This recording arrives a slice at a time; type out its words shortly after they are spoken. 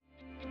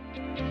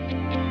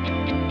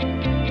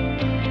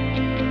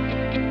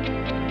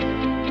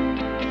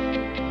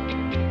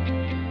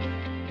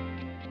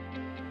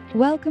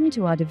Welcome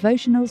to our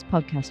Devotionals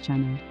podcast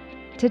channel.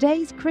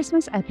 Today's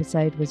Christmas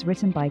episode was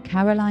written by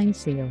Caroline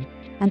Seal,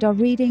 and our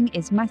reading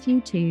is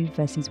Matthew 2,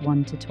 verses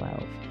 1 to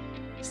 12.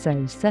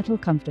 So settle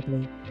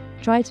comfortably,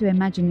 try to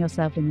imagine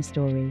yourself in the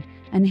story,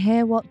 and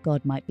hear what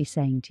God might be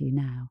saying to you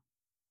now.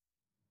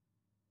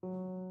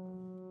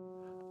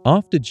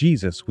 After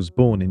Jesus was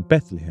born in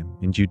Bethlehem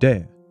in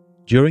Judea,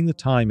 during the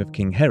time of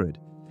King Herod,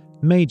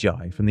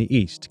 Magi from the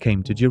east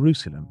came to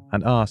Jerusalem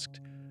and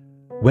asked,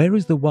 "Where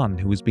is the one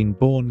who has been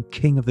born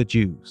King of the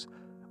Jews?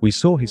 We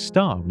saw his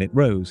star when it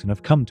rose and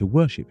have come to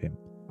worship him."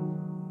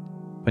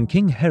 When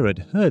King Herod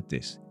heard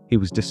this, he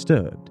was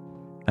disturbed,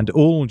 and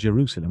all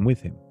Jerusalem with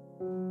him.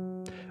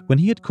 When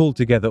he had called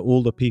together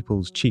all the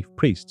people's chief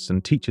priests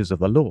and teachers of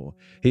the law,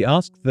 he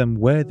asked them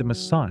where the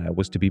Messiah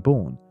was to be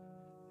born.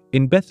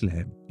 "In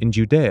Bethlehem, in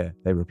Judea,"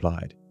 they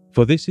replied,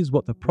 "for this is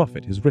what the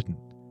prophet has written.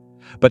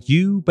 But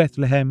you,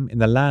 Bethlehem, in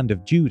the land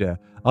of Judah,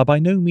 are by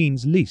no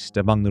means least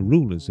among the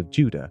rulers of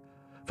Judah,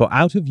 for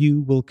out of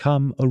you will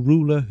come a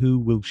ruler who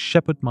will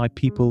shepherd my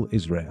people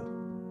Israel."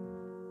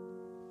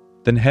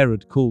 Then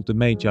Herod called the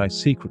Magi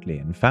secretly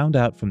and found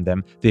out from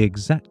them the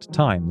exact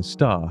time the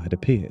star had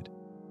appeared.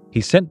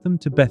 He sent them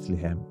to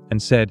Bethlehem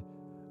and said,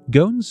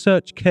 "Go and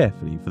search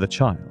carefully for the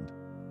child.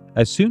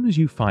 As soon as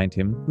you find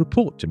him,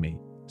 report to me,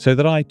 so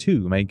that I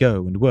too may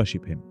go and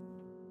worship him."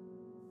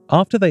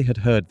 After they had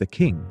heard the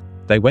king,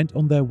 they went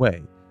on their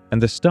way,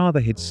 and the star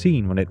they had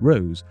seen when it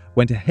rose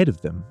went ahead of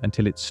them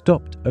until it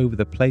stopped over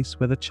the place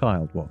where the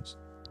child was.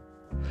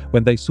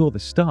 When they saw the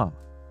star,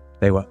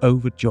 they were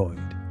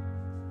overjoyed.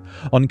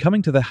 On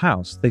coming to the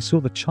house, they saw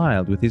the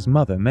child with his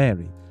mother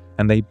Mary,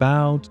 and they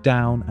bowed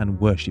down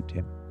and worshipped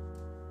him.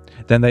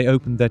 Then they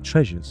opened their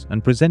treasures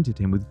and presented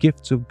him with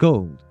gifts of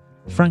gold,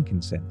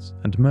 frankincense,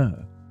 and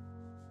myrrh.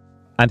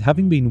 And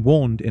having been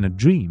warned in a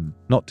dream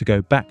not to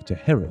go back to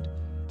Herod,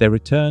 they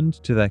returned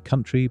to their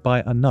country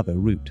by another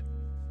route.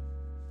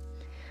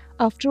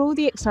 After all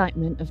the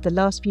excitement of the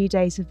last few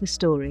days of the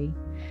story,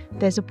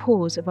 there's a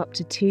pause of up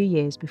to 2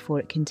 years before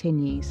it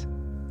continues.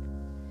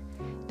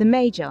 The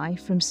Magi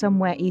from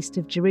somewhere east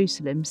of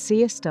Jerusalem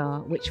see a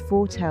star which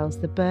foretells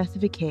the birth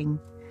of a king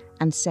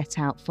and set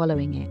out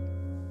following it.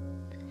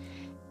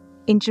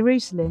 In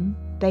Jerusalem,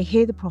 they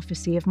hear the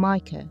prophecy of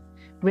Micah,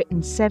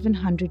 written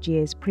 700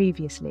 years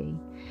previously,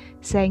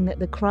 saying that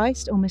the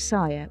Christ or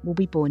Messiah will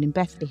be born in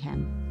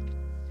Bethlehem.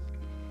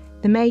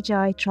 The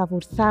Magi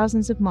travelled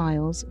thousands of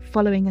miles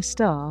following a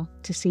star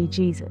to see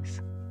Jesus.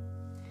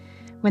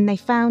 When they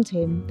found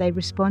him, they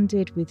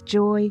responded with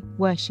joy,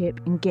 worship,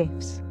 and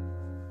gifts.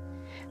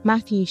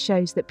 Matthew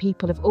shows that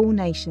people of all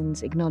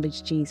nations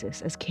acknowledge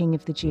Jesus as King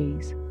of the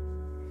Jews.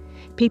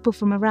 People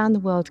from around the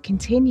world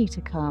continue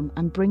to come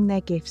and bring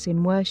their gifts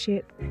in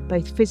worship,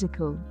 both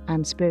physical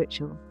and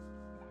spiritual.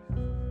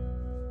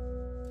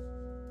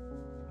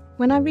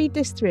 When I read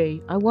this through,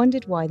 I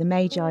wondered why the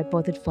Magi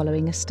bothered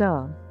following a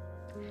star.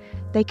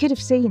 They could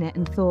have seen it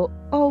and thought,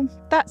 "Oh,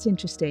 that's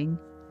interesting,"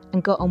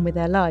 and got on with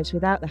their lives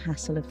without the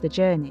hassle of the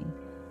journey.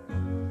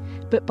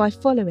 But by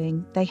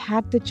following, they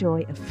had the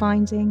joy of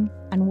finding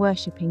and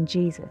worshipping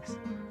Jesus.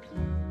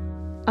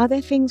 Are there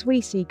things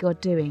we see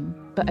God doing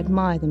but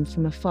admire them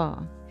from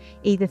afar,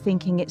 either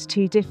thinking it's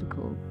too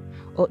difficult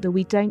or that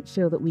we don't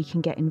feel that we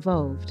can get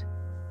involved?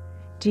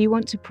 Do you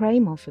want to pray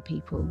more for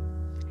people?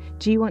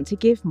 Do you want to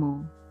give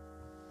more?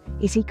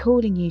 Is he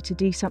calling you to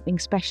do something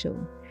special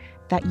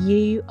that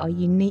you are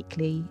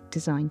uniquely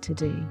designed to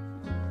do?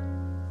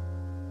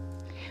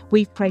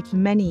 We've prayed for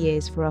many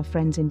years for our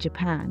friends in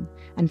Japan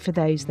and for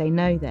those they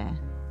know there.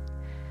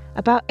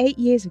 About 8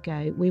 years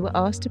ago, we were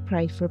asked to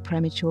pray for a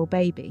premature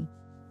baby.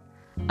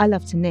 I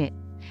love to knit,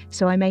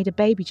 so I made a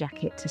baby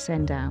jacket to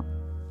send out.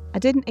 I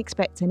didn't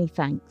expect any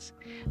thanks,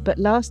 but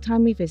last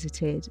time we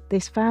visited,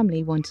 this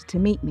family wanted to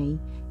meet me,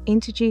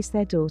 introduce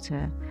their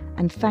daughter,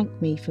 and thank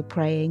me for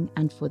praying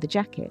and for the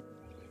jacket.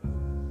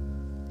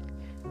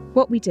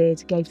 What we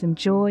did gave them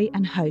joy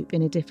and hope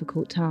in a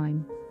difficult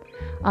time.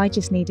 I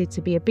just needed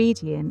to be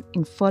obedient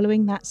in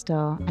following that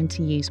star and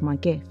to use my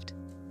gift.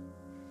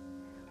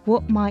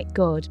 What might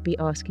God be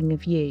asking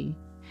of you?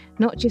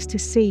 Not just to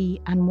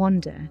see and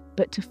wonder,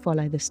 but to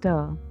follow the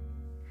star.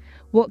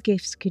 What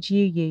gifts could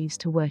you use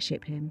to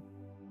worship him?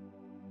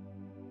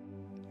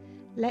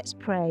 Let's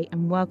pray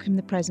and welcome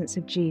the presence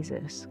of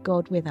Jesus,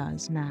 God with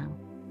us now.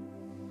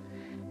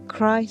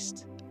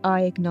 Christ,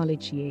 I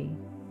acknowledge you.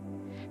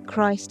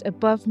 Christ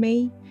above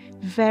me,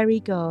 very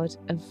God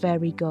of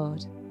very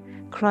God.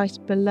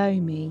 Christ below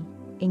me,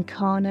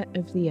 incarnate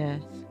of the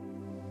earth.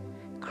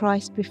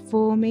 Christ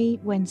before me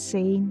when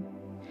seen,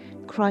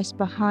 Christ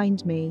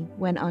behind me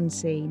when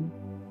unseen.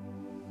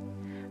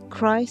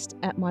 Christ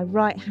at my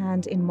right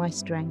hand in my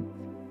strength.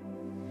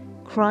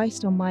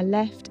 Christ on my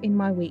left in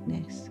my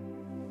weakness.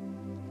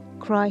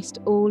 Christ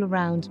all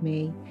around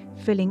me,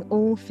 filling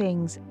all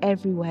things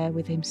everywhere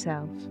with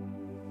himself.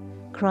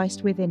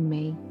 Christ within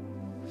me,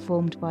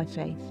 formed by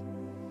faith.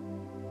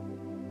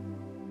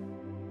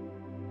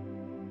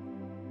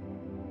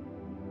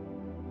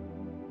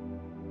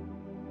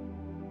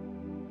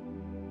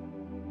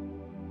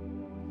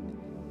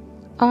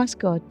 Ask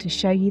God to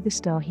show you the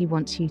star He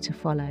wants you to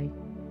follow.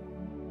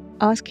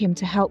 Ask Him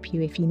to help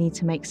you if you need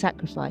to make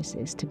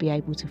sacrifices to be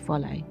able to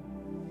follow.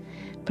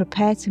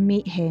 Prepare to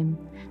meet Him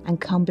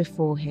and come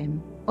before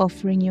Him,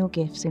 offering your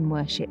gifts in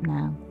worship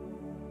now.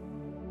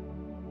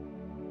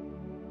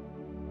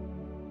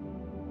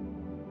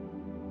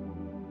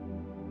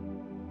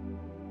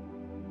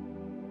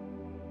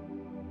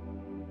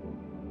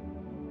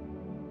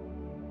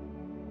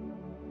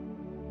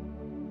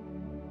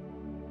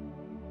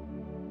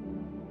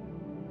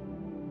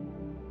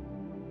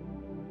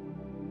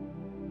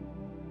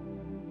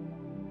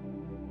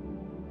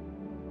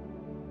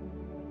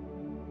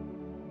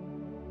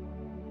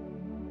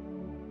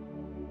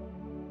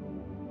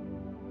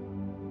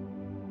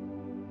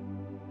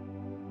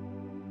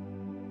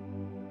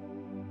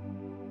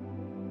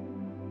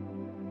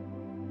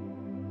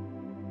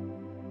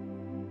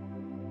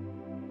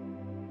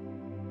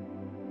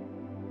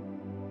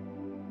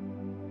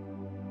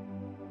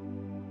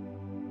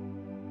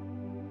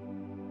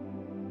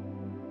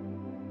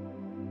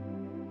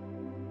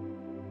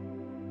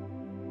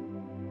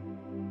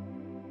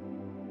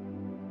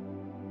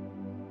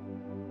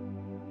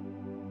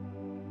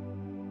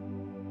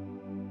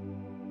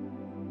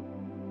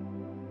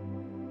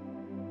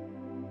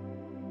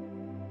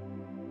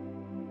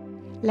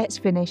 Let's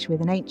finish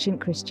with an ancient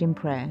Christian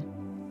prayer.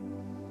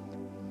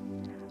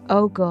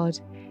 O God,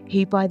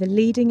 who by the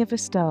leading of a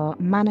star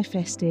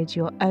manifested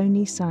your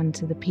only Son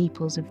to the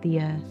peoples of the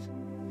earth,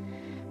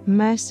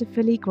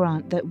 mercifully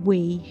grant that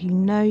we who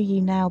know you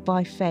now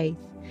by faith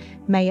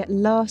may at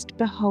last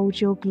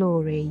behold your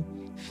glory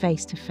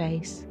face to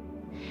face.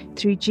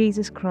 Through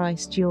Jesus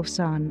Christ, your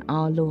Son,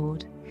 our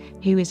Lord,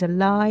 who is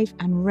alive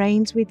and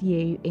reigns with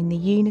you in the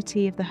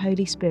unity of the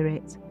Holy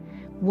Spirit,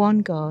 one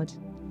God,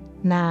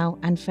 now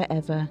and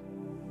forever.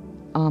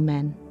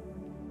 Amen.